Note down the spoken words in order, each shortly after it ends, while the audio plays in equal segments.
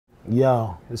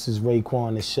Yo, this is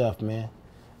Raekwon the Chef, man,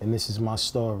 and this is my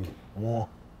story. One.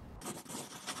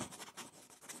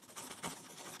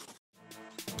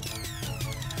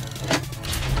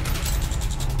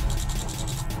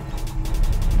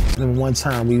 And one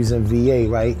time we was in VA,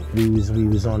 right? We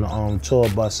was on the tour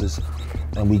buses,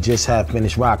 and we just had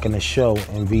finished rocking a show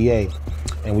in VA,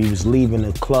 and we was leaving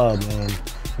the club, and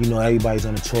you know everybody's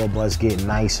on the tour bus getting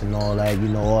nice and all that. You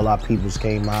know all our peoples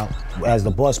came out. As the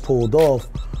bus pulled off,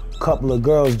 a couple of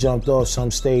girls jumped off,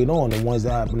 some stayed on. The ones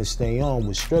that happened to stay on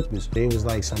was strippers. They was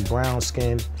like some brown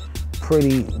skin,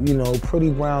 pretty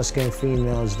brown skin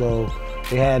females though.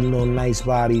 They had little nice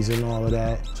bodies and all of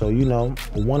that. So, you know,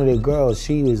 one of the girls,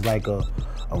 she was like a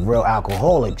real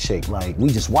alcoholic chick. Like, we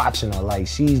just watching her. Like,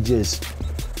 she's just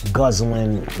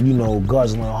guzzling,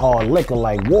 guzzling hard liquor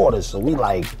like water. So we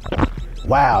like,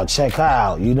 wow, check her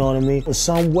out. You know what I mean? For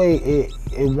some way, it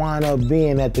wound up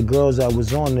being that the girls that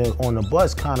was on the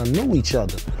bus kind of knew each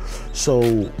other.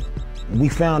 So we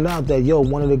found out that, yo,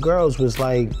 one of the girls was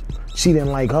like, she didn't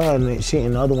like her and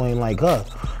the other one ain't like her.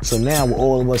 So now with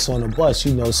all of us on the bus,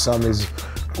 you know, some is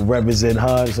represent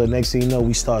her. So next thing you know,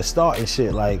 we starting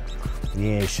shit like,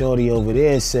 yeah, shorty over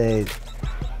there said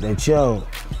that, yo,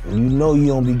 you know you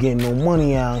don't be getting no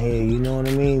money out here, you know what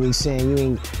I mean? They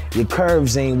saying your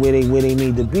curves ain't where they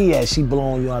need to be at. She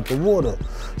blowing you out the water.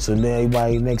 So now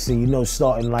everybody, next thing you know,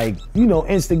 starting like, you know,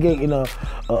 instigating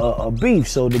a beef.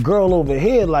 So the girl over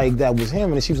here, like, that was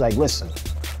him, and she was like, listen,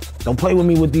 don't play with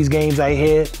me with these games right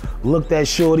here. Looked at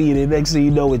shorty, and the next thing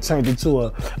you know, it turned into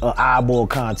a eyeball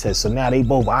contest. So now they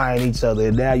both eyeing each other,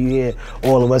 and now you hear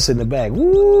all of us in the back,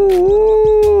 woo,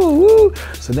 woo, woo.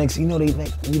 So next thing you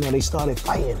know, they started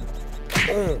fighting.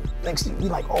 And next thing we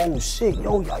like, oh shit,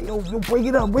 yo, break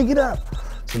it up.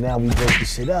 So now we break the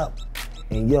shit up.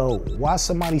 And yo, why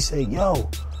somebody say, yo,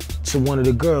 to one of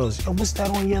the girls, yo, what's that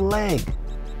on your leg?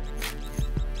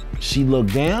 She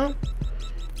looked down,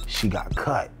 she got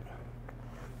cut.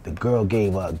 The girl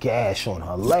gave her a gash on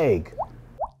her leg.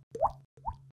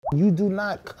 You do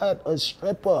not cut a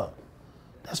stripper.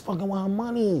 That's fucking with her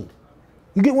money.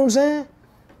 You get what I'm saying?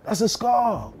 That's a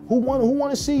scar. Who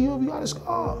want to see you if you got a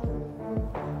scar?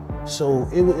 So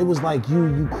it was like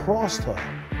you crossed her.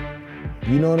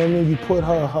 You know what I mean? You put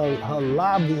her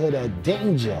livelihood at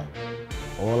danger.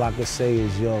 All I can say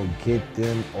is, yo, get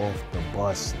them off the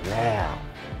bus now.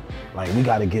 Like, we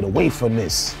gotta get away from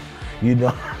this, you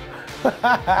know?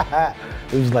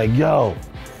 It was like, yo,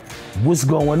 what's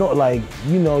going on? Like,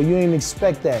 you know, you didn't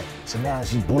expect that. So now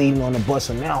she's bleeding on the bus,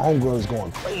 and now homegirl is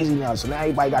going crazy now. So now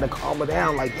everybody gotta calm her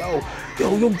down, like, yo,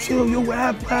 chill, yo, what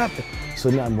happened? So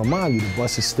now, remind you, the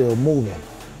bus is still moving.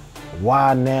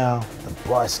 Why now the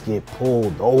bus get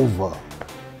pulled over?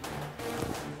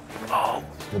 Oh,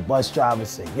 the bus driver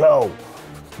said, yo,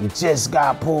 you just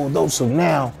got pulled over. So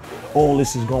now, all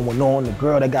this is going on. The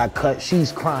girl that got cut,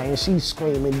 she's crying, she's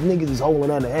screaming. Niggas is holding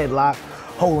her in the headlock,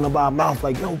 holding her by her mouth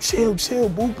like, yo, chill,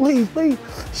 boo, please.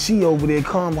 She over there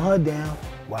calming her down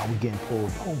while we getting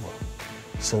pulled over.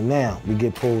 So now we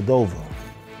get pulled over.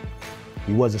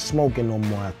 We wasn't smoking no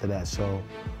more after that. So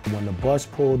when the bus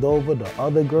pulled over, the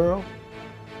other girl,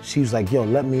 she was like, yo,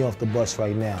 let me off the bus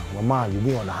right now. Remind you,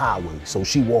 we on the highway. So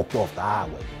she walked off the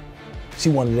highway. She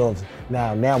wanted off.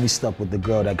 Now we stuck with the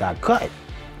girl that got cut.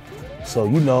 So,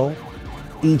 you know,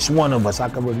 each one of us, I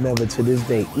can remember to this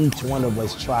day, each one of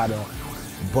us tried to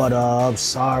butt up,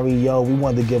 sorry, yo, we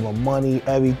wanted to give her money,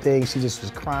 everything. She just was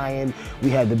crying.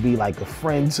 We had to be like a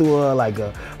friend to her, like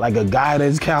a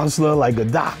guidance counselor, like a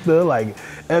doctor, like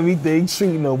everything,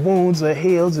 treating her wounds, her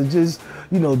heels, and just,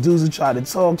 you know, dudes who try to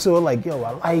talk to her, like, yo,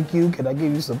 I like you, can I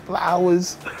give you some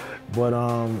flowers? But,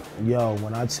 yo,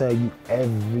 when I tell you,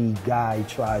 every guy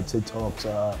tried to talk to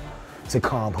her, to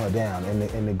calm her down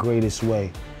in the greatest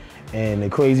way. And the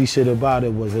crazy shit about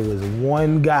it was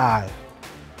one guy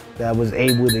that was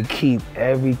able to keep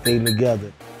everything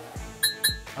together.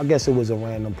 I guess it was a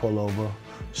random pullover,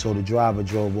 so the driver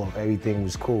drove off, everything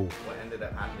was cool. What ended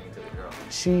up happening to the girl?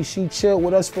 She chilled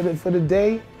with us for the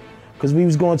day, because we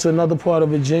was going to another part of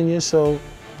Virginia, so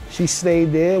she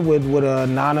stayed there with an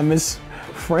anonymous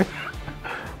friend,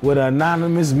 with an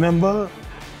anonymous member.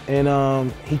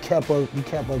 And he kept her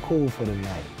cool for the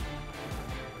night.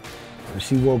 And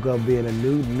she woke up being a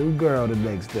new girl the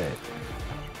next day.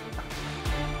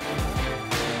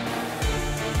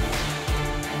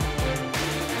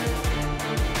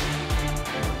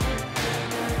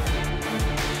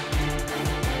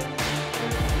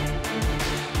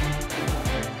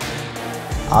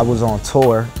 I was on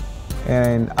tour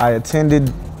and I attended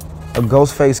a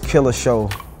Ghostface Killer show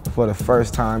for the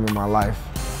first time in my life.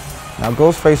 Now,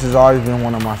 Ghostface has always been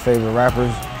one of my favorite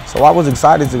rappers, So I was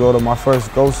excited to go to my first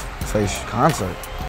Ghostface concert.